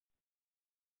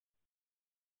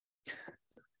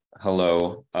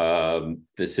Hello,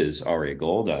 this is Ari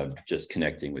Gold. I'm just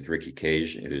connecting with Ricky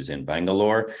Kej, who's in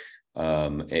Bangalore,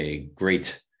 a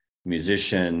great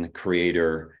musician,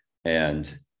 creator,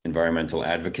 and environmental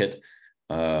advocate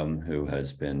who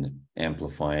has been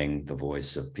amplifying the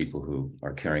voice of people who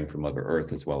are caring for Mother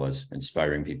Earth, as well as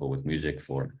inspiring people with music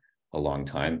for a long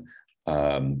time.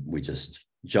 We just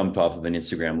jumped off of an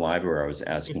Instagram Live where I was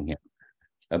asking him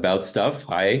about stuff.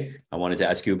 Hi, I wanted to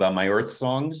ask you about my Earth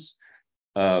songs.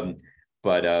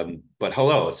 But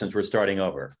hello, since we're starting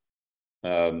over.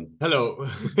 Hello,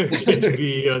 good to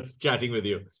be chatting with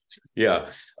you.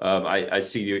 Yeah, I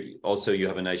see you also. You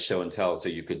have a nice show and tell, so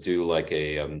you could do like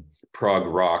a prog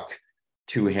rock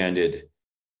two-handed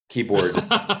keyboard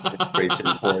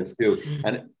integration for us too.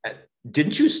 And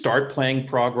didn't you start playing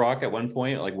prog rock at one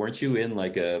point? Like, weren't you in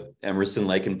like a Emerson,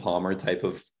 Lake and Palmer type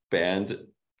of band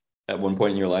at one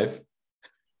point in your life?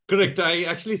 Correct. I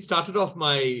actually started off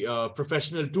my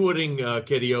professional touring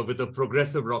career with a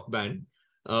progressive rock band.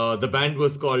 The band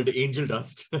was called Angel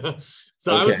Dust.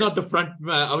 So okay. I was not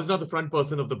the front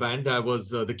person of the band. I was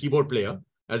the keyboard player,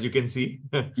 as you can see.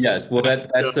 Yes. Well,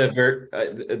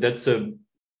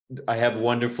 I have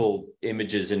wonderful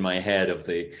images in my head of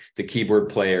the keyboard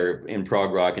player in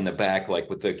prog rock in the back, like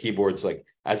with the keyboards like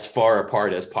as far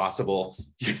apart as possible,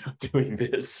 doing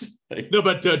this. No,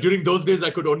 but during those days, I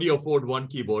could only afford one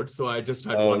keyboard. So I just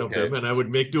had one of them and I would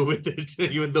make do with it,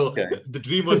 even though the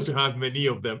dream was to have many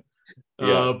of them.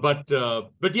 Yeah. But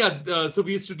yeah, so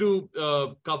we used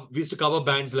to cover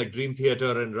bands like Dream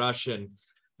Theater and Rush and,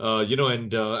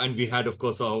 and we had, of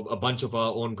course, a bunch of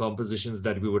our own compositions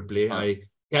that we would play. I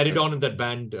carried on in that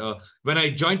band. When I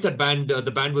joined that band,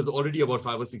 the band was already about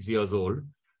 5 or 6 years old.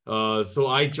 So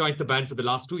I joined the band for the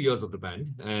last 2 years of the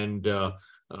band. And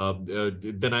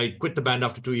then I quit the band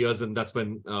after 2 years. And that's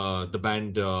when the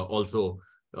band also,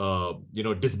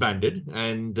 disbanded.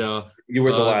 And you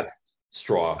were the last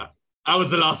straw. I was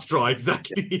the last straw,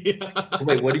 exactly. So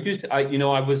wait, what did you say?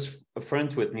 I was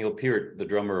friends with Neil Peart, the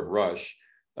drummer of Rush.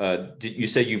 Did you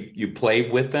say you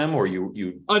played with them, or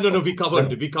you? Oh no, we covered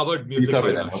music. You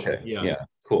covered them. Okay. Yeah.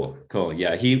 Cool.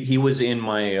 Yeah. He was in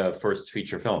my first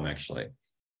feature film, actually.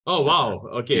 Oh wow.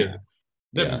 Okay.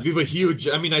 Yeah. We were huge.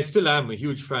 I mean, I still am a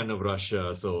huge fan of Rush.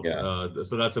 So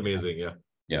that's amazing. Yeah.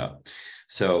 Yeah.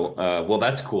 So, well,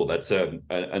 that's cool. That's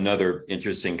another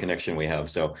interesting connection we have.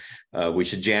 So we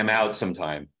should jam out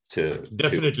sometime to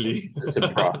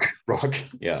some rock.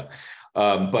 Yeah.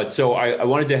 But so I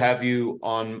wanted to have you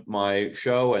on my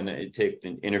show and take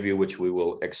an interview, which we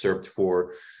will excerpt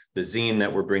for the zine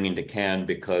that we're bringing to Cannes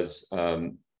because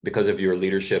of your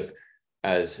leadership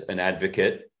as an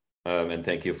advocate. And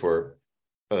thank you for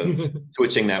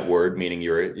switching that word, meaning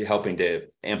you're helping to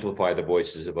amplify the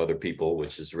voices of other people,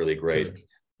 which is really great,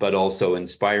 but also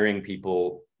inspiring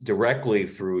people directly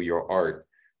through your art,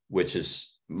 which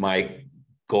is my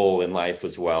goal in life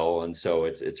as well. And so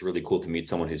it's really cool to meet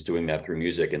someone who's doing that through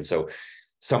music. And so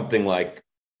something like,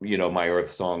 my Earth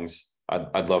songs,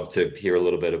 I'd love to hear a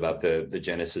little bit about the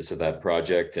genesis of that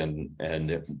project and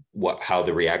how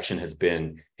the reaction has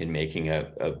been in making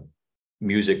a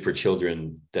music for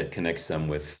children that connects them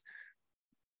with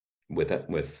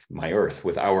my Earth,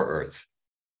 with our Earth.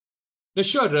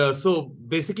 Sure. So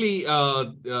basically,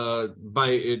 through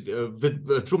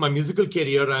my musical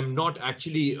career, I'm not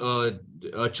actually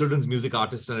a children's music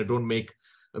artist, and I don't make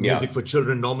music for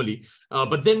children normally.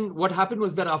 But then what happened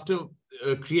was that after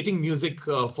creating music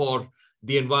for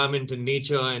the environment and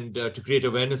nature and to create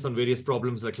awareness on various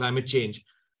problems like climate change,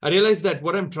 I realized that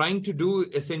what I'm trying to do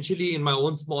essentially in my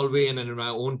own small way and in my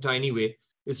own tiny way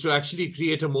is to actually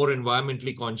create a more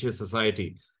environmentally conscious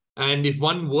society. And if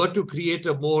one were to create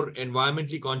a more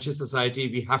environmentally conscious society,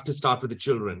 we have to start with the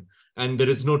children. And there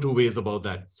is no two ways about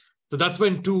that. So that's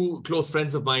when two close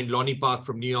friends of mine, Lonnie Park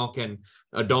from New York and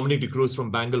Dominic DeCruz from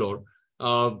Bangalore,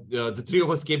 the three of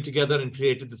us came together and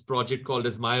created this project called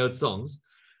as My Earth Songs.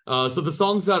 So the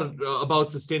songs are about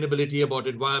sustainability, about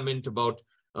environment, about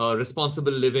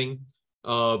responsible living.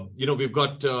 We've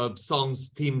got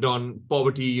songs themed on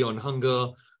poverty, on hunger,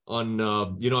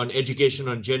 on education,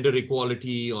 on gender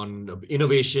equality, on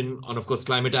innovation, on, of course,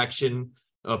 climate action,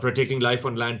 protecting life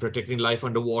on land, protecting life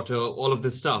underwater, all of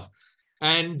this stuff.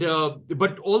 And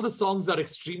but all the songs are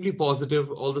extremely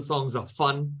positive. All the songs are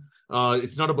fun.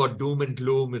 It's not about doom and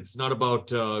gloom. It's not about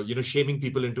shaming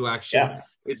people into action. Yeah.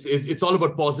 It's all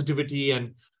about positivity.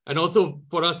 And also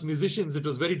for us musicians, it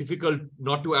was very difficult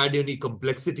not to add any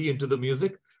complexity into the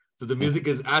music. So the music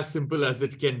is as simple as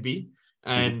it can be.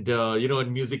 And,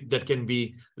 and music that can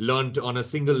be learned on a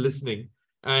single listening.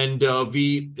 And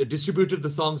we distributed the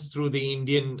songs through the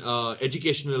Indian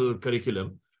educational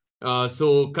curriculum.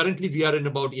 So currently we are in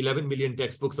about 11 million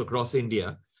textbooks across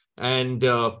India. And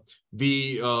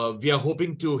we are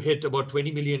hoping to hit about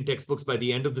 20 million textbooks by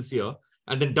the end of this year,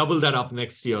 and then double that up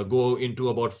next year, go into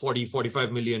about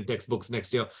 45 million textbooks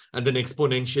next year, and then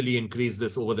exponentially increase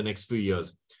this over the next few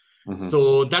years.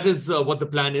 So that is what the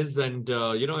plan is. And,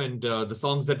 the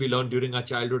songs that we learned during our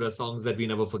childhood are songs that we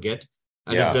never forget.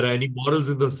 And if there are any morals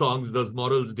in those songs, those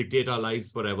morals dictate our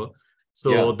lives forever.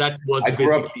 So that was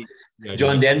basically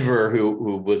John Denver,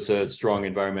 who was a strong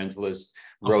environmentalist,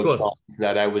 wrote songs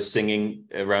that I was singing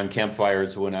around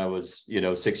campfires when I was,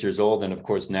 6 years old. And of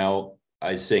course, now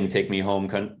I sing Take Me Home,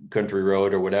 Country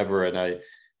Road or whatever. And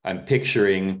I'm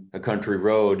picturing a country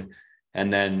road,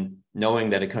 and then knowing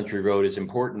that a country road is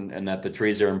important and that the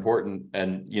trees are important.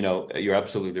 And, you're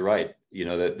absolutely right.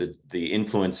 That the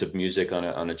influence of music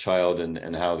on a child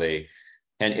and how they,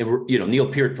 and Neil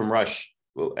Peart from Rush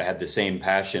had the same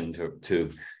passion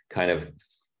to kind of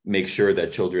make sure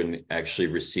that children actually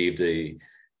received a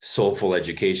soulful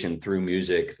education through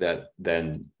music that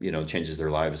then, changes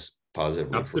their lives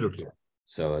positively. Absolutely.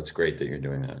 So that's great that you're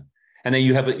doing that. And then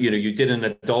you have, you did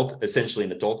essentially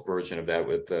an adult version of that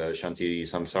with Shanti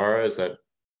Samsara. Is that,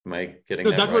 am I getting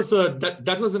that right?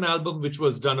 That was an album which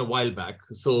was done a while back.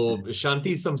 So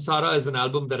Shanti Samsara is an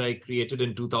album that I created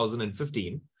in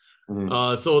 2015.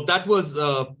 So that was,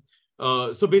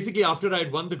 so basically after I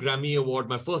had won the Grammy Award,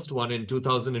 my first one in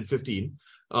 2015,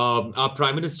 our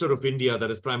Prime Minister of India,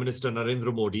 that is Prime Minister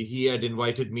Narendra Modi, he had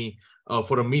invited me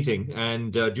for a meeting.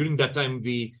 And during that time,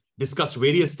 we discussed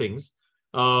various things,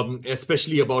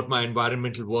 especially about my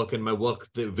environmental work and my work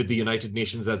with the United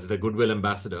Nations as the Goodwill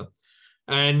Ambassador.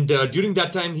 And during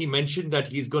that time, he mentioned that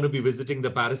he's going to be visiting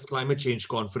the Paris Climate Change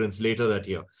Conference later that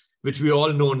year, which we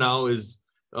all know now is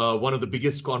one of the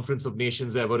biggest conference of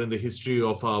nations ever in the history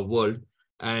of our world.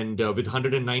 And with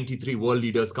 193 world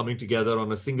leaders coming together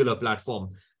on a singular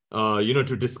platform,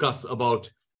 to discuss about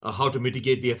how to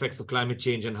mitigate the effects of climate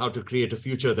change and how to create a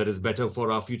future that is better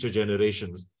for our future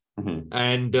generations.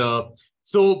 And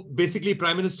so basically,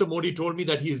 Prime Minister Modi told me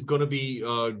that he's going to be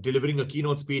delivering a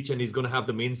keynote speech, and he's going to have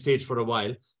the main stage for a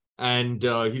while. And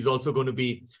he's also going to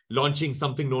be launching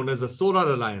something known as a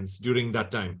Solar Alliance during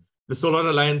that time. The Solar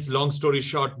Alliance, long story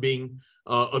short, being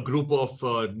a group of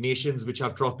nations which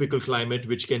have tropical climate,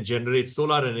 which can generate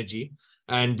solar energy.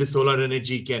 And this solar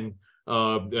energy can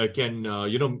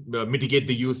mitigate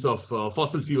the use of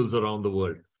fossil fuels around the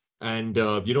world, and,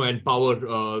 and power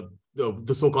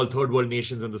the so-called third world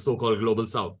nations and the so-called global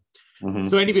south.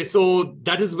 So anyway, so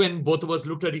that is when both of us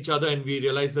looked at each other and we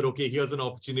realized that, okay, here's an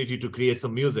opportunity to create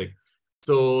some music.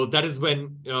 So that is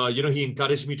when, he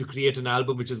encouraged me to create an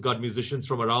album which has got musicians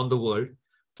from around the world,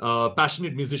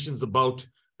 passionate musicians about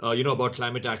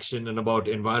climate action and about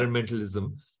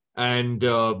environmentalism. And,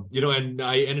 and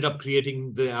I ended up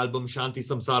creating the album Shanti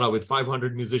Samsara with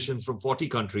 500 musicians from 40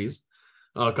 countries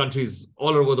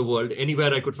all over the world.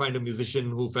 Anywhere I could find a musician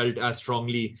who felt as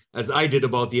strongly as I did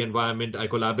about the environment, I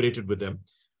collaborated with them.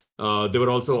 There were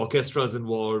also orchestras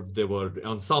involved. There were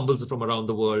ensembles from around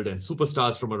the world and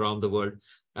superstars from around the world.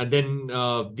 And then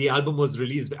the album was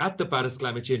released at the Paris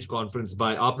Climate Change Conference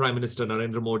by our Prime Minister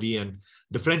Narendra Modi and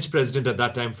the French President at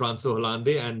that time, François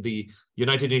Hollande, and the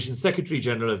United Nations Secretary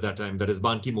General at that time, that is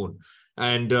Ban Ki-moon.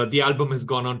 And the album has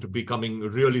gone on to becoming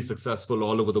really successful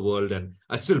all over the world. And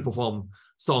I still perform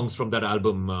songs from that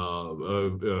album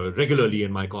regularly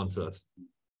in my concerts.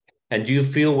 And do you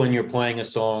feel when you're playing a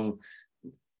song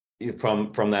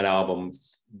from that album,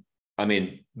 I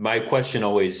mean, my question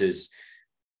always is,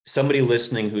 somebody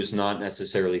listening who's not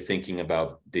necessarily thinking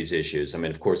about these issues. I mean,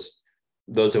 of course,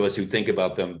 those of us who think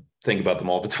about them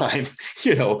all the time.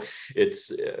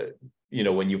 It's,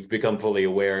 when you've become fully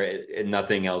aware, and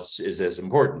nothing else is as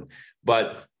important.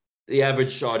 But the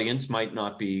average audience might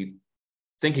not be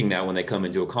thinking that when they come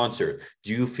into a concert.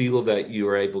 Do you feel that you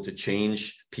are able to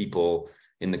change people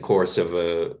in the course of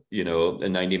a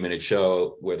 90-minute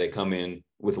show where they come in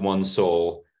with one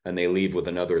soul and they leave with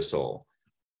another soul?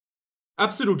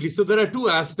 Absolutely. So there are two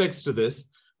aspects to this.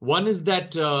 One is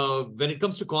that when it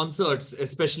comes to concerts,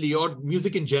 especially, or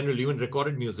music in general, even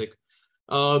recorded music,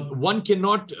 one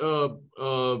cannot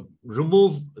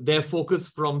remove their focus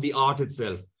from the art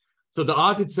itself. So the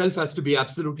art itself has to be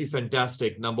absolutely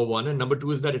fantastic, number one. And number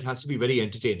two is that it has to be very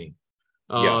entertaining.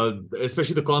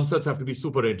 Especially the concerts have to be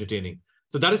super entertaining.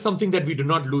 So that is something that we do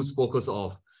not lose focus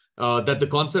of, that the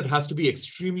concert has to be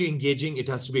extremely engaging. It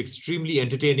has to be extremely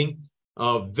entertaining,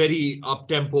 very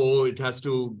up-tempo. It has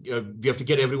to, we have to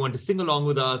get everyone to sing along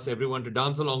with us, everyone to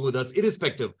dance along with us,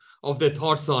 irrespective of their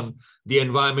thoughts on the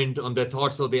environment, on their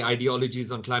thoughts or their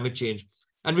ideologies on climate change.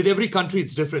 And with every country,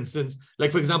 it's different. Since,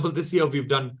 like, for example, this year we've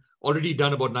done already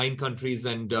done about 9 countries,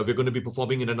 and we're going to be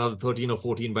performing in another 13 or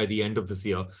 14 by the end of this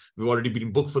year. We've already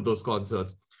been booked for those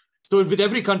concerts. So with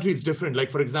every country, it's different.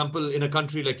 Like, for example, in a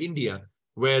country like India,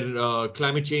 where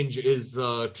climate change is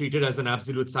treated as an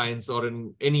absolute science, or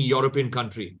in any European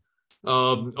country,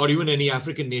 or even any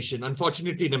African nation.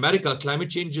 Unfortunately, in America, climate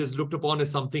change is looked upon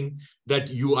as something that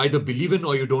you either believe in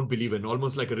or you don't believe in,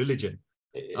 almost like a religion.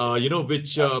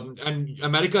 And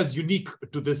America is unique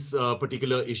to this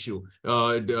particular issue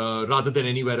rather than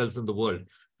anywhere else in the world.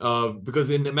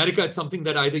 Because in America, it's something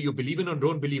that either you believe in or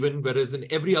don't believe in, whereas in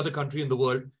every other country in the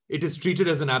world, it is treated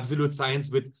as an absolute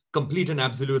science with complete and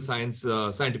absolute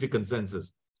scientific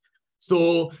consensus.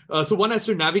 So one has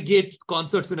to navigate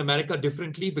concerts in America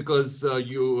differently because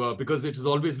because it is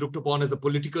always looked upon as a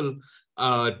political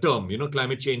term,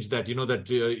 climate change, that,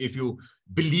 if you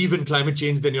believe in climate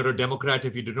change, then you're a Democrat.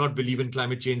 If you do not believe in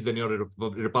climate change, then you're a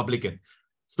Republican.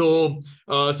 So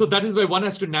that is why one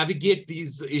has to navigate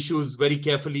these issues very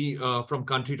carefully from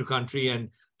country to country and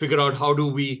figure out how do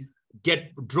we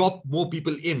drop more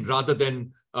people in rather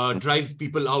than drive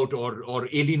people out or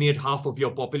alienate half of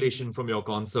your population from your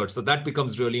concert. So that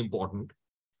becomes really important.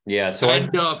 Yeah. So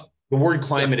the word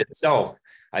climate itself,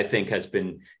 I think, has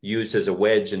been used as a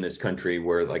wedge in this country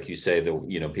where, like you say,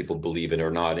 people believe it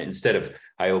or not. Instead of,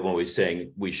 I'm always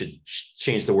saying we should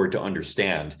change the word to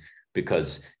understand,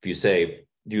 because if you say,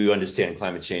 do you understand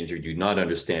climate change or do you not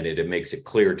understand it, it makes it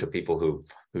clear to people who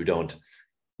don't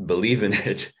believe in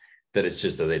it that it's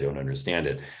just that they don't understand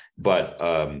it. But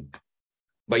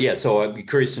yeah, so I'd be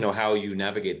curious to know how you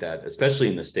navigate that, especially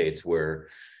in the States where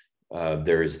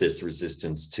there is this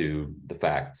resistance to the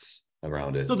facts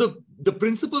around it. So the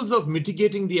principles of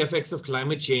mitigating the effects of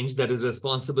climate change, that is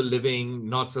responsible living,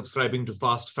 not subscribing to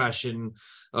fast fashion,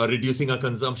 reducing our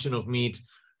consumption of meat,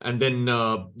 and then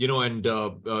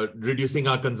reducing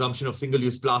our consumption of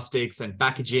single-use plastics and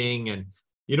packaging, and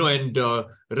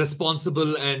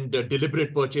responsible and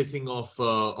deliberate purchasing of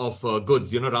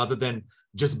goods, rather than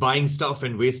just buying stuff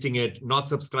and wasting it, not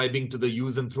subscribing to the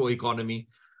use and throw economy,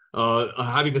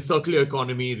 having a circular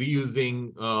economy,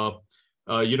 reusing,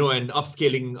 and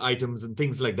upscaling items and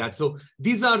things like that. So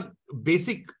these are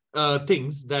basic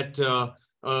things that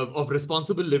of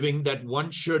responsible living that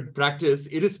one should practice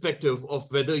irrespective of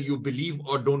whether you believe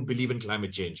or don't believe in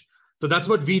climate change. So that's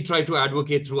what we try to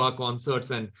advocate through our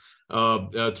concerts and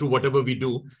through whatever we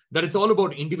do, that it's all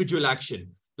about individual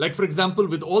action. Like, for example,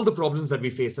 with all the problems that we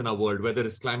face in our world, whether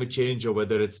it's climate change or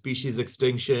whether it's species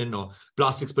extinction or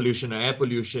plastics pollution or air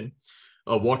pollution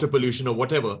or water pollution or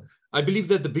whatever, I believe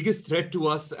that the biggest threat to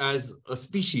us as a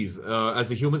species,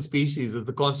 as a human species, is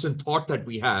the constant thought that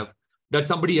we have that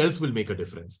somebody else will make a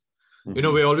difference.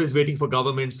 Mm-hmm. We're always waiting for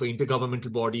governments, for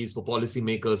intergovernmental bodies, for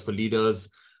policymakers, for leaders,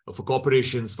 for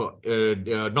corporations, for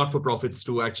not-for-profits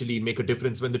to actually make a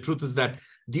difference, when the truth is that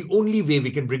the only way we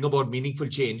can bring about meaningful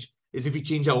change is if we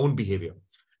change our own behavior.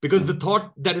 Because the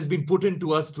thought that has been put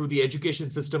into us through the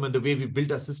education system and the way we've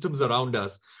built our systems around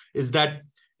us is that,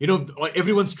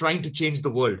 everyone's trying to change the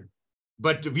world,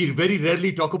 but we very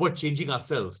rarely talk about changing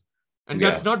ourselves. And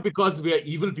that's not because we are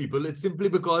evil people. It's simply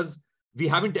because we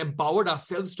haven't empowered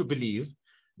ourselves to believe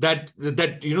that the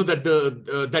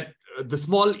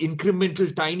small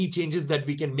incremental tiny changes that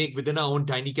we can make within our own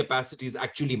tiny capacities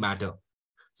actually matter.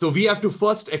 So we have to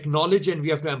first acknowledge and we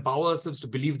have to empower ourselves to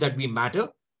believe that we matter,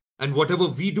 and whatever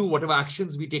we do, whatever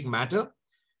actions we take matter.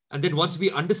 And then once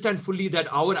we understand fully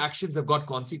that our actions have got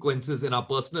consequences in our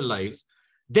personal lives,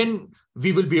 then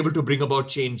we will be able to bring about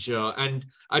change. And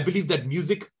I believe that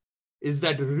music is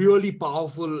that really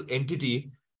powerful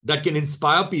entity that can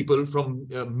inspire people from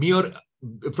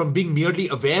being merely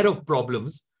aware of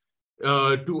problems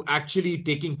to actually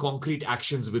taking concrete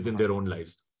actions within their own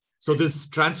lives. So this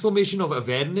transformation of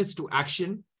awareness to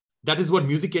action, that is what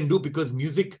music can do, because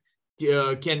music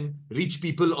can reach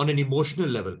people on an emotional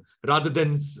level rather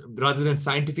than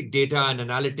scientific data and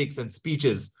analytics and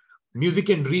speeches. Music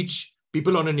can reach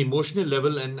people on an emotional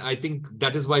level, and I think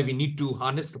that is why we need to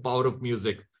harness the power of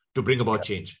music to bring about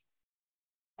change.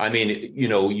 I mean,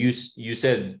 you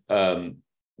said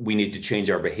we need to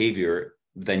change our behavior.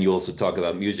 Then you also talk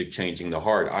about music changing the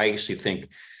heart. I actually think,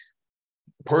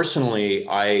 personally,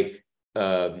 I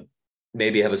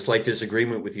maybe have a slight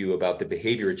disagreement with you about the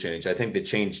behavior change. I think the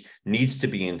change needs to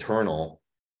be internal,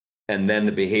 and then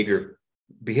the behavior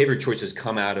choices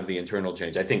come out of the internal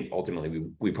change. I think ultimately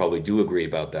we probably do agree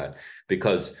about that,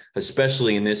 because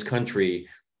especially in this country,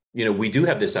 we do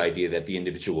have this idea that the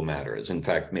individual matters. In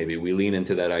fact, maybe we lean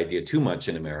into that idea too much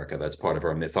in America. That's part of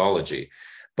our mythology.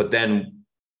 But then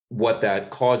what that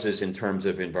causes in terms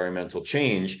of environmental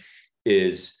change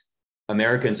is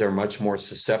Americans are much more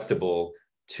susceptible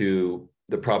to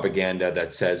the propaganda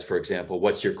that says, for example,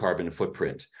 what's your carbon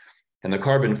footprint? And the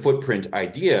carbon footprint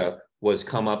idea was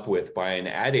come up with by an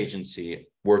ad agency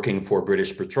working for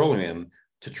British Petroleum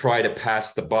to try to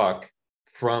pass the buck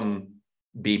from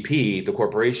BP, the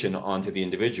corporation, onto the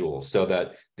individual, so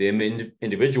that the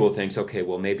individual thinks, okay,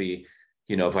 well, maybe,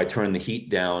 you know, if I turn the heat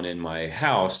down in my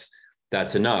house,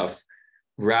 that's enough,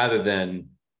 rather than,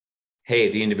 hey,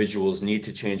 the individuals need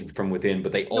to change from within,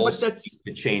 but they also need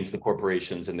to change the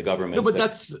corporations and the governments. No, but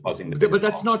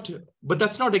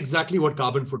that's not exactly what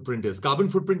carbon footprint is. Carbon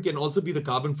footprint can also be the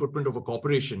carbon footprint of a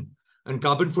corporation, and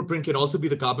carbon footprint can also be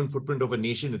the carbon footprint of a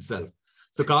nation itself.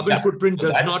 So carbon footprint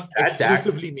does not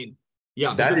exclusively mean,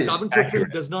 because carbon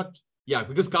footprint does not,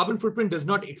 because carbon footprint does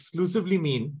not exclusively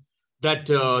mean that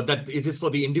that it is for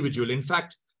the individual. In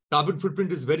fact, carbon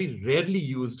footprint is very rarely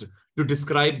used to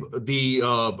describe the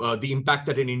impact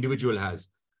that an individual has.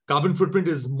 Carbon footprint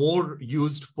is more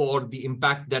used for the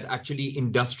impact that actually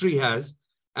industry has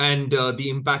and the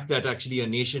impact that actually a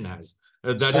nation has.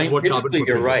 That is what carbon footprint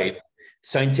you're right. Is.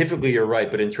 Scientifically, you're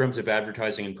right. But in terms of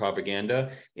advertising and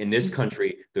propaganda, in this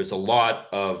country, there's a lot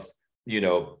of, you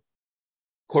know,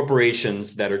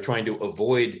 corporations that are trying to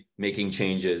avoid making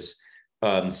changes,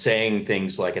 saying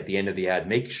things like at the end of the ad,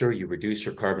 make sure you reduce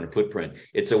your carbon footprint.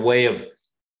 It's a way of,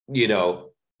 you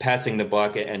know, passing the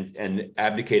buck and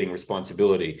abdicating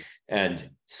responsibility.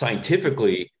 And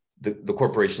scientifically, the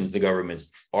corporations, the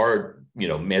governments are, you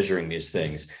know, measuring these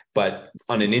things. But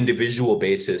on an individual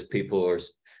basis, people are,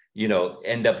 you know,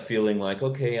 end up feeling like,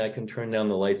 okay, I can turn down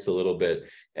the lights a little bit.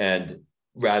 And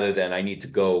rather than I need to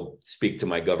go speak to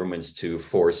my governments to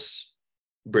force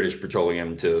British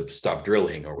Petroleum to stop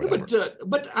drilling or whatever.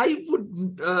 But I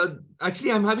would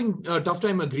actually, I'm having a tough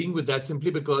time agreeing with that,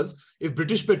 simply because if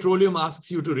British Petroleum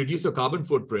asks you to reduce your carbon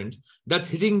footprint, that's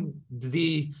hitting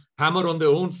the hammer on their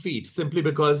own feet, simply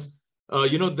because,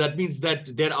 you know, that means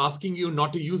that they're asking you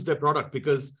not to use their product,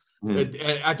 because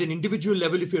at an individual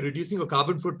level, if you're reducing your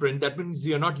carbon footprint, that means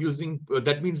you're not using,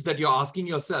 that means that you're asking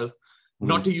yourself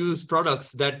not to use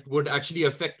products that would actually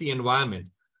affect the environment.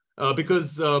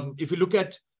 Because if you look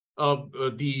at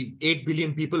the 8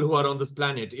 billion people who are on this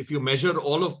planet, if you measure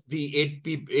all of the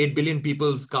 8 billion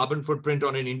people's carbon footprint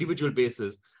on an individual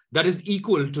basis, that is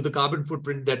equal to the carbon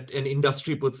footprint that an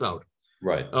industry puts out.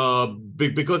 Right.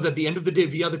 Because at the end of the day,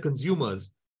 we are the consumers.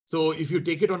 So if you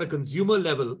take it on a consumer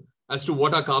level as to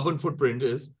what our carbon footprint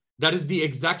is, that is the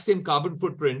exact same carbon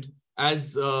footprint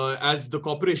as the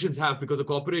corporations have, because the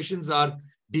corporations are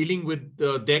dealing with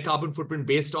their carbon footprint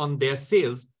based on their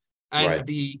sales. And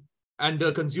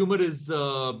the consumer is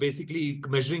basically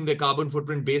measuring their carbon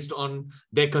footprint based on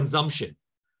their consumption.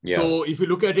 Yeah. So if you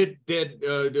look at it,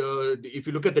 if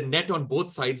you look at the net on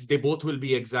both sides, they both will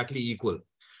be exactly equal.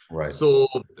 Right. So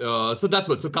that's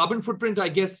what. So carbon footprint, I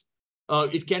guess,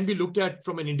 it can be looked at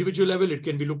from an individual level. It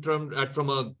can be looked at from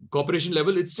a corporation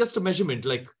level. It's just a measurement,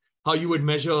 like how you would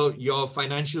measure your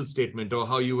financial statement or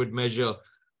how you would measure.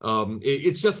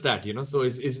 It's just that, you know. So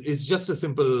it's just a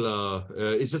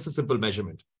simple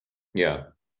measurement. Yeah.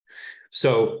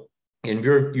 So in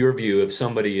your view, if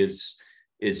somebody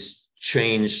is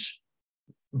changed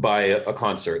by a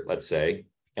concert, let's say,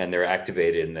 and they're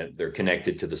activated and that they're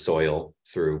connected to the soil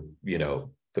through, you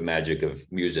know, the magic of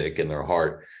music in their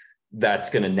heart, that's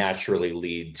going to naturally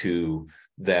lead to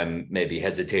them maybe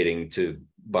hesitating to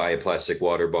buy a plastic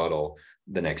water bottle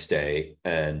the next day.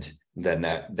 And then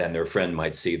their friend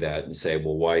might see that and say,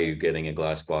 well, why are you getting a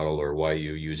glass bottle, or why are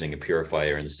you using a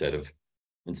purifier instead of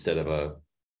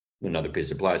another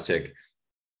piece of plastic?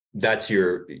 That's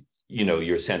your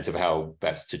sense of how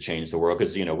best to change the world,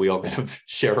 because, you know, we all kind of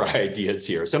share our ideas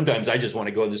here. Sometimes I just want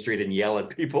to go in the street and yell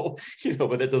at people, you know,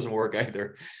 but that doesn't work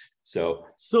either. So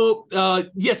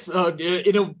yes,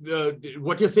 you know,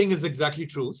 what you're saying is exactly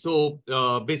true. So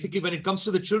basically, when it comes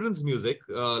to the children's music,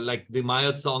 like the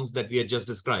Mayat songs that we had just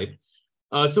described,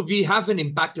 so we have an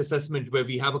impact assessment where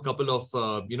we have a couple of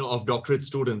of doctorate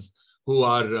students who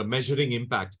are measuring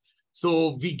impact.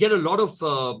 So we get a lot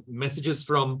of messages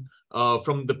from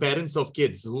the parents of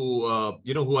kids who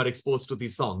who are exposed to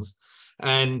these songs,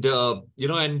 and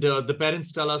the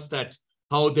parents tell us that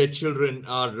how their children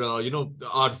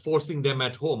are forcing them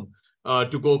at home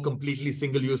to go completely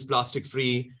single-use plastic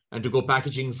free and to go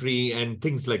packaging free and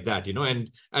things like that, you know,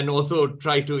 and also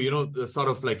try to, sort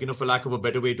of like, for lack of a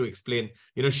better way to explain,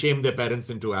 shame their parents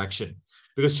into action,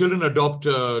 because children adopt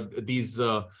these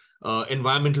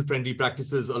environmental friendly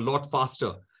practices a lot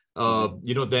faster,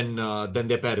 than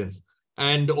their parents.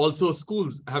 And also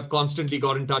schools have constantly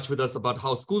got in touch with us about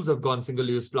how schools have gone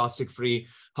single-use plastic free,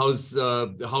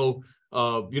 how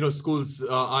schools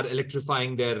are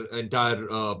electrifying their entire,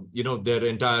 what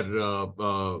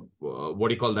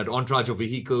do you call that, entourage of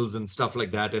vehicles and stuff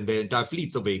like that, and their entire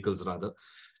fleets of vehicles rather.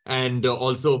 And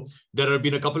also, there have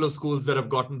been a couple of schools that have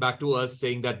gotten back to us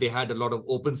saying that they had a lot of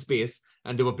open space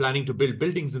and they were planning to build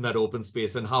buildings in that open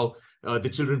space, and how the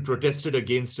children protested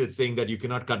against it, saying that you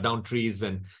cannot cut down trees,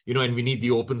 and and we need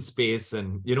the open space,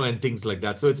 and and things like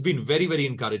that. So it's been very, very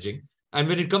encouraging. And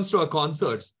when it comes to our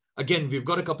concerts, again, we've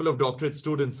got a couple of doctorate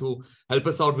students who help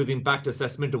us out with impact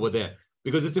assessment over there,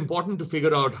 because it's important to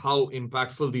figure out how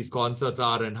impactful these concerts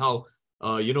are and how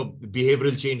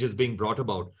behavioral change is being brought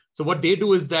about. So what they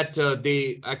do is that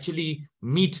they actually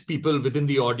meet people within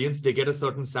the audience. They get a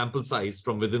certain sample size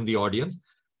from within the audience,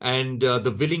 and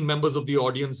the willing members of the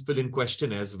audience fill in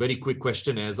questionnaires, very quick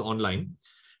questionnaires online.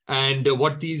 And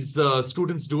what these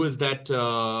students do is that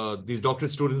these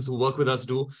doctorate students who work with us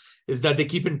do is that they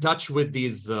keep in touch with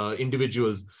these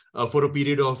individuals for a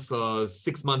period of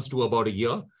 6 months to about a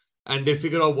year, and they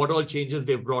figure out what all changes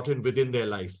they've brought in within their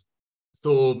life.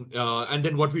 So, and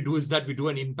then what we do is that we do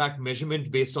an impact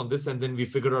measurement based on this, and then we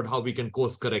figure out how we can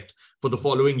course correct for the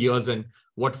following years and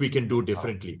what we can do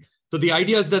differently. So the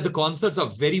idea is that the concerts are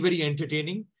very, very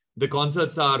entertaining. The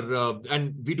concerts are,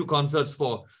 and we do concerts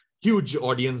for huge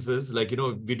audiences, like,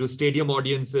 we do stadium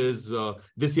audiences.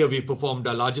 This year we performed,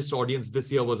 our largest audience this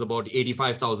year was about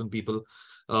 85,000 people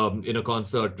in a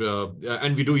concert.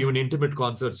 And we do even intimate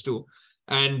concerts too.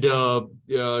 And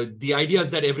the idea is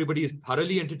that everybody is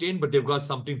thoroughly entertained, but they've got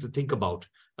something to think about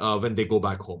when they go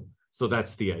back home. So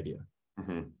that's the idea.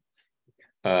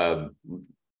 Mm-hmm.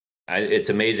 It's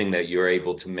amazing that you're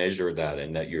able to measure that,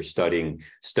 and that you're studying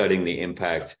the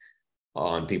impact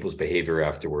on people's behavior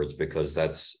afterwards, because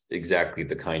that's exactly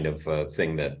the kind of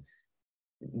thing that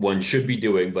one should be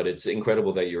doing. But it's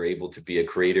incredible that you're able to be a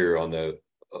creator on the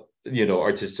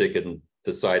artistic and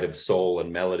the side of soul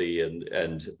and melody,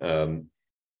 and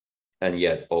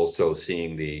yet also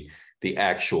seeing the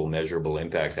actual measurable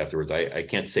impact afterwards. I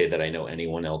can't say that I know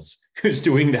anyone else who's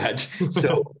doing that.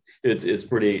 So it's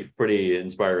pretty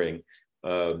inspiring.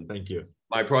 Thank you.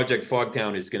 My project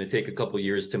Fogtown is going to take a couple of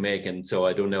years to make, and so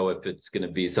I don't know if it's going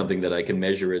to be something that I can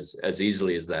measure as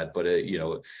easily as that. But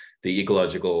the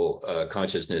ecological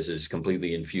consciousness is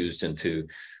completely infused into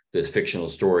this fictional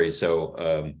story.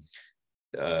 So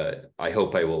I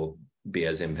hope I will be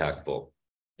as impactful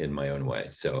in my own way.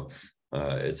 So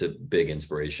it's a big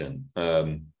inspiration.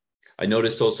 I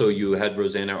noticed also you had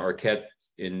Rosanna Arquette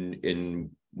in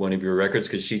one of your records,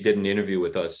 because she did an interview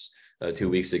with us 2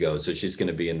 weeks ago. So she's going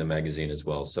to be in the magazine as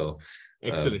well. So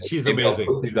excellent. She's amazing.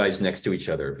 I'll put you guys next to each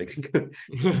other.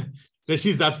 So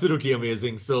she's absolutely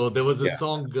amazing. So there was a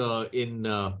song in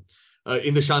the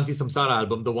Shanti Samsara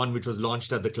album, the one which was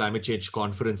launched at the climate change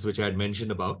conference, which I had mentioned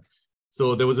about.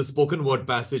 So there was a spoken word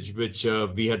passage which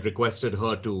we had requested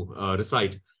her to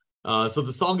recite. So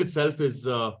the song itself is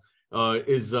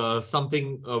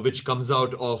something which comes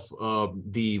out of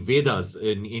the Vedas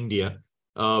in India,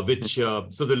 so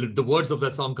the words of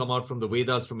that song come out from the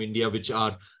Vedas from India, which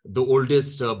are the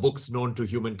oldest books known to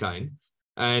humankind.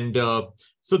 And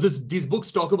so these books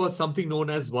talk about something known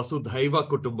as Vasudhaiva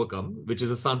Kutumbakam, which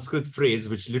is a Sanskrit phrase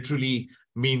which literally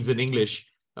means in English,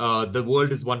 the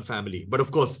world is one family. But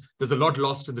of course, there's a lot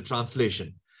lost in the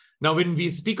translation. Now, when we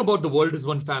speak about the world is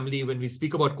one family, when we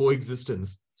speak about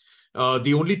coexistence,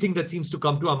 the only thing that seems to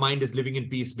come to our mind is living in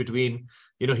peace between,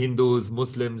 Hindus,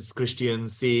 Muslims,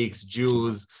 Christians, Sikhs,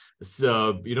 Jews,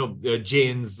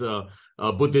 Jains,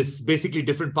 Buddhists, basically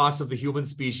different parts of the human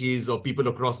species, or people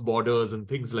across borders and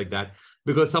things like that.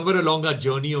 Because somewhere along our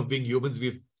journey of being humans,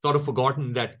 we've sort of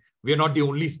forgotten that we are not the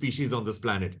only species on this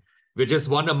planet. We're just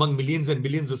one among millions and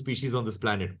millions of species on this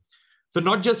planet. So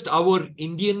not just our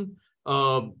Indian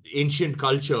ancient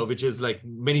culture, which is like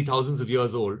many thousands of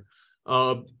years old,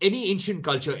 any ancient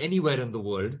culture anywhere in the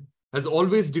world has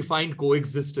always defined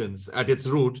coexistence at its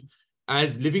root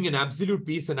as living in absolute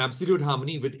peace and absolute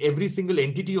harmony with every single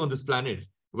entity on this planet,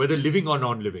 whether living or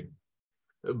non-living.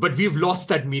 But we've lost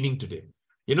that meaning today.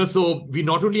 So we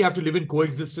not only have to live in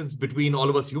coexistence between all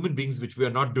of us human beings, which we are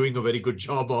not doing a very good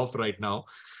job of right now,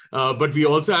 but we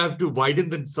also have to widen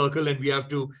the circle, and we have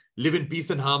to live in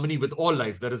peace and harmony with all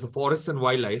life, that is the forest and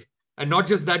wildlife. And not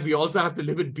just that, we also have to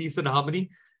live in peace and harmony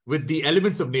with the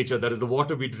elements of nature, that is the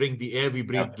water we drink, the air we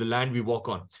breathe, the land we walk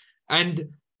on. And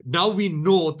now we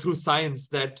know through science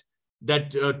that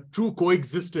true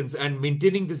coexistence and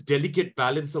maintaining this delicate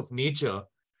balance of nature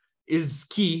is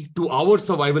key to our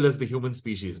survival as the human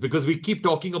species, because we keep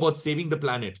talking about saving the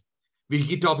planet. We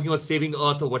keep talking about saving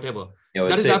Earth or whatever.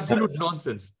 That is absolute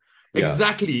nonsense.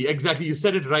 Exactly. You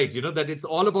said it right. That it's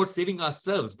all about saving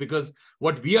ourselves, because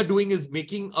what we are doing is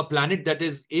making a planet that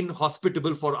is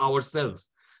inhospitable for ourselves.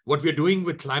 What we're doing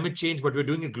with climate change, what we're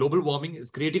doing in global warming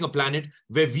is creating a planet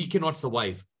where we cannot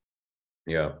survive.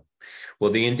 Yeah.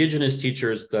 Well, the indigenous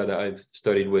teachers that I've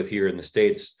studied with here in the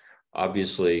States,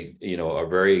 obviously, are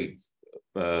very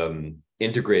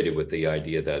integrated with the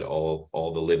idea that all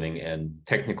the living and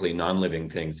technically non-living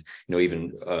things,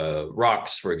 even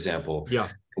rocks, for example. Yeah.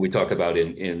 We talk about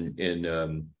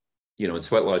in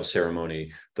sweat lodge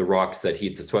ceremony, the rocks that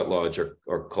heat the sweat lodge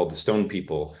are called the stone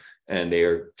people, and they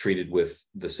are treated with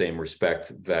the same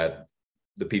respect that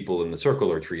the people in the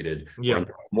circle are treated. Yeah.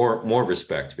 More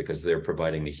respect, because they're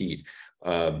providing the heat.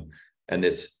 And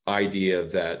this idea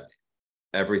that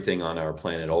everything on our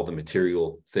planet, all the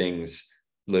material things,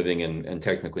 living and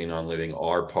technically non-living,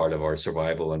 are part of our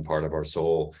survival and part of our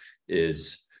soul,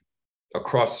 is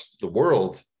across the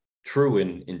world true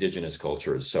in indigenous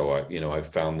cultures. So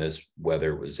I've found this,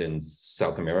 whether it was in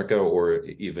South America or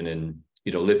even in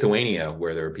Lithuania,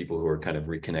 where there are people who are kind of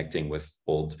reconnecting with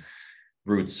old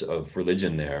roots of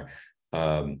religion there.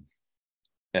 And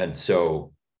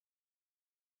so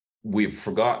we've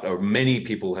forgot, or many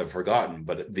people have forgotten,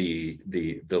 but the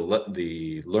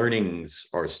learnings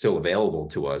are still available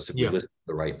to us if we listen to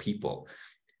the right people.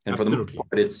 And Absolutely. for the most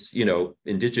part, it's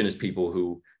indigenous people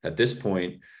who, at this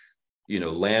point,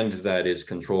 land that is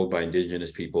controlled by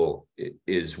indigenous people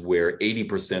is where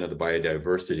 80% of the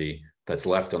biodiversity that's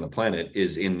left on the planet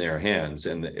is in their hands.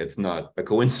 And it's not a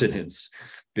coincidence,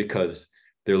 because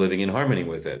they're living in harmony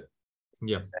with it.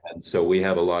 Yeah. And so we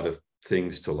have a lot of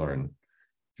things to learn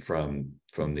from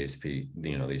these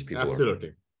people.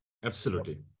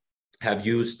 Absolutely. Have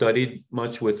you studied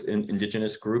much with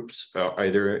indigenous groups,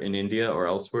 either in India or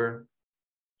elsewhere?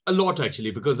 A lot,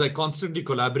 actually, because I constantly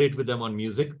collaborate with them on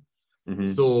music. Mm-hmm.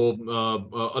 So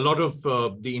a lot of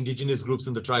the indigenous groups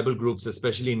and the tribal groups,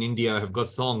 especially in India, have got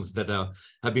songs that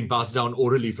have been passed down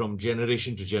orally from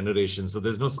generation to generation. So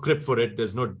there's no script for it.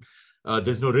 There's no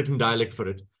written dialect for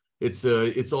it.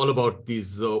 It's all about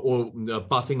these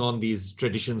passing on these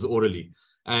traditions orally.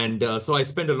 And so I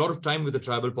spend a lot of time with the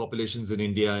tribal populations in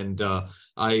India, and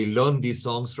I learn these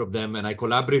songs from them, and I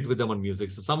collaborate with them on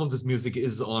music. So some of this music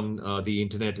is on the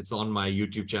internet. It's on my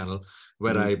YouTube channel,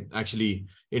 where I actually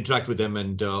interact with them,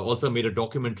 and also made a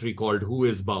documentary called Who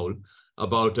is Baul,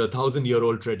 about a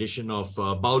 1,000-year-old tradition of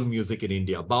Baul music in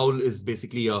India. Baul is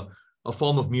basically a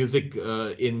form of music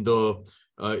in the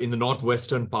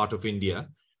northwestern part of India,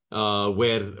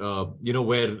 where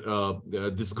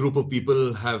this group of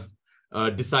people have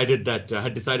had decided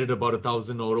about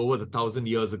 1,000 or over 1,000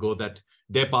 years ago that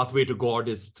their pathway to God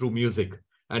is through music,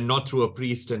 and not through a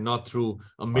priest, and not through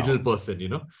a middle person,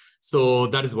 So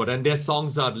that is and their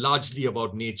songs are largely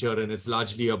about nature, and it's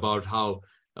largely about how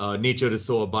nature is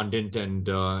so abundant and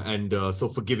so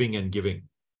forgiving and giving.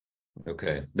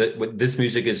 Okay. This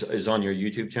music is on your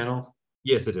YouTube channel?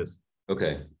 Yes, it is.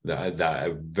 Okay.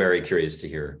 I'm very curious to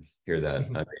hear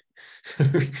that.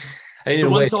 So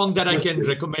one song that I can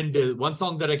recommend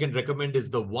is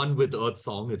the One with Earth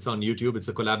song. It's on YouTube. It's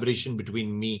a collaboration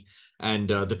between me and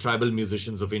the tribal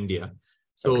musicians of India.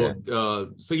 So,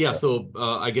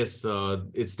 I guess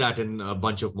it's that and a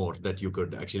bunch of more that you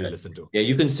could actually listen to. Yeah,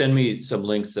 you can send me some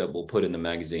links that we'll put in the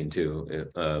magazine too.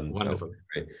 Wonderful.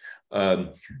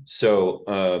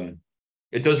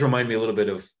 It does remind me a little bit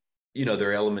of,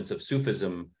 there are elements of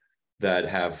Sufism that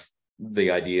have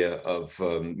the idea of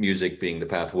music being the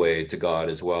pathway to God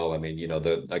as well. I mean,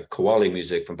 the Qawwali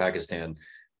music from Pakistan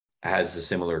has a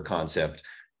similar concept.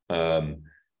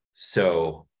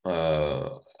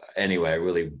 Anyway, I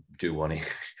really do want to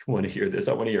hear this.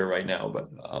 I want to hear it right now, but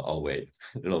I'll wait.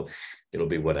 It'll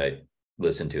be what I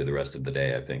listen to the rest of the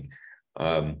day, I think.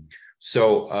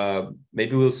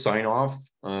 Maybe we'll sign off.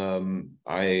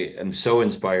 I am so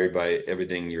inspired by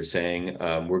everything you're saying.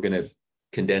 We're going to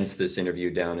condense this interview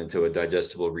down into a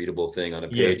digestible, readable thing on a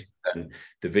page. Yes. And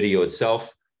the video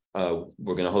itself,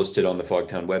 we're going to host it on the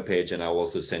Fogtown webpage, and I'll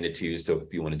also send it to you. So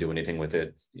if you want to do anything with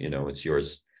it, it's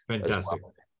yours. Fantastic.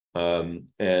 And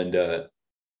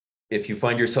if you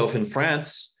find yourself in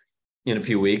France in a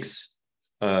few weeks,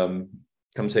 come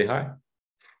say hi.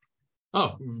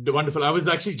 Oh, wonderful. I was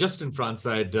actually just in France.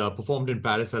 I'd performed in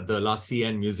Paris at the La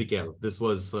Sienne Musicale. This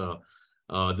was on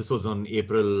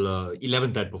April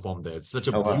 11th. I performed there. It's such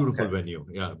a beautiful venue.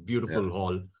 Yeah, beautiful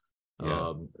hall.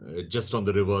 Just on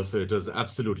the river. So it was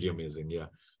absolutely amazing. Yeah. Okay.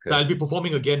 So I'll be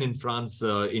performing again in France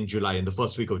in July. In the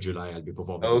first week of July, I'll be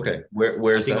performing. Oh, okay.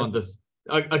 Where's that? On this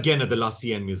again at the La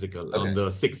Sienne Musical on the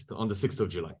 6th of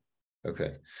July.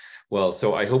 Okay. Well,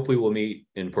 so I hope we will meet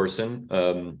in person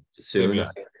soon.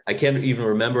 I can't even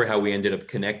remember how we ended up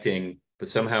connecting, but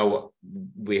somehow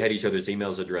we had each other's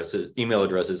email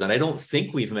addresses, and I don't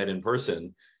think we've met in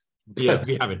person. Yeah,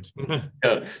 we haven't.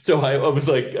 Yeah. So I was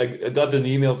like, I got an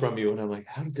email from you, and I'm like,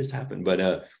 how did this happen? But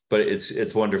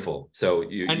it's wonderful. So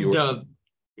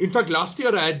in fact, last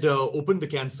year I had opened the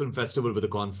Cannes Film Festival with a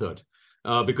concert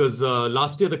because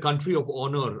last year the country of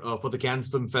honor for the Cannes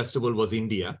Film Festival was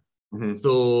India. Mm-hmm.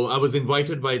 So I was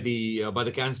invited by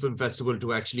the Cannes Film Festival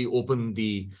to actually open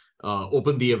the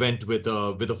event with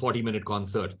a 40-minute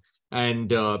concert,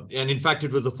 and in fact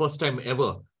it was the first time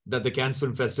ever that the Cannes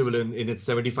Film Festival in its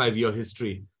 75-year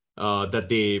history that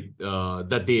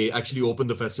they actually opened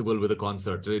the festival with a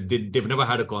concert. They've never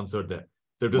had a concert there.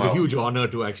 So it was a huge honor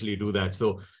to actually do that.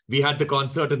 So we had the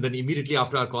concert, and then immediately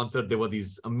after our concert, there were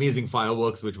these amazing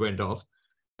fireworks which went off,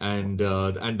 and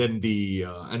then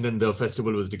the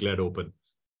festival was declared open.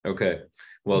 Okay,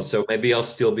 well, so maybe I'll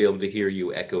still be able to hear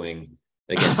you echoing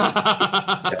against.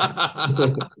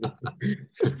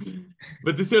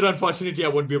 But this year, unfortunately, I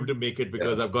won't be able to make it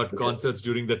because I've got concerts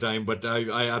during the time. But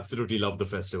I absolutely love the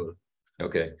festival.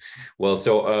 Okay, well,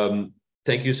 so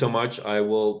thank you so much. I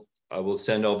will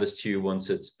send all this to you once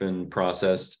it's been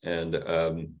processed, and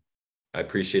I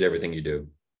appreciate everything you do.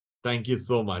 Thank you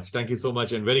so much. Thank you so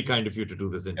much, and very kind of you to do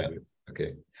this interview.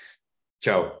 Okay.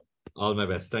 Ciao. All my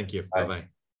best. Thank you. Bye-bye.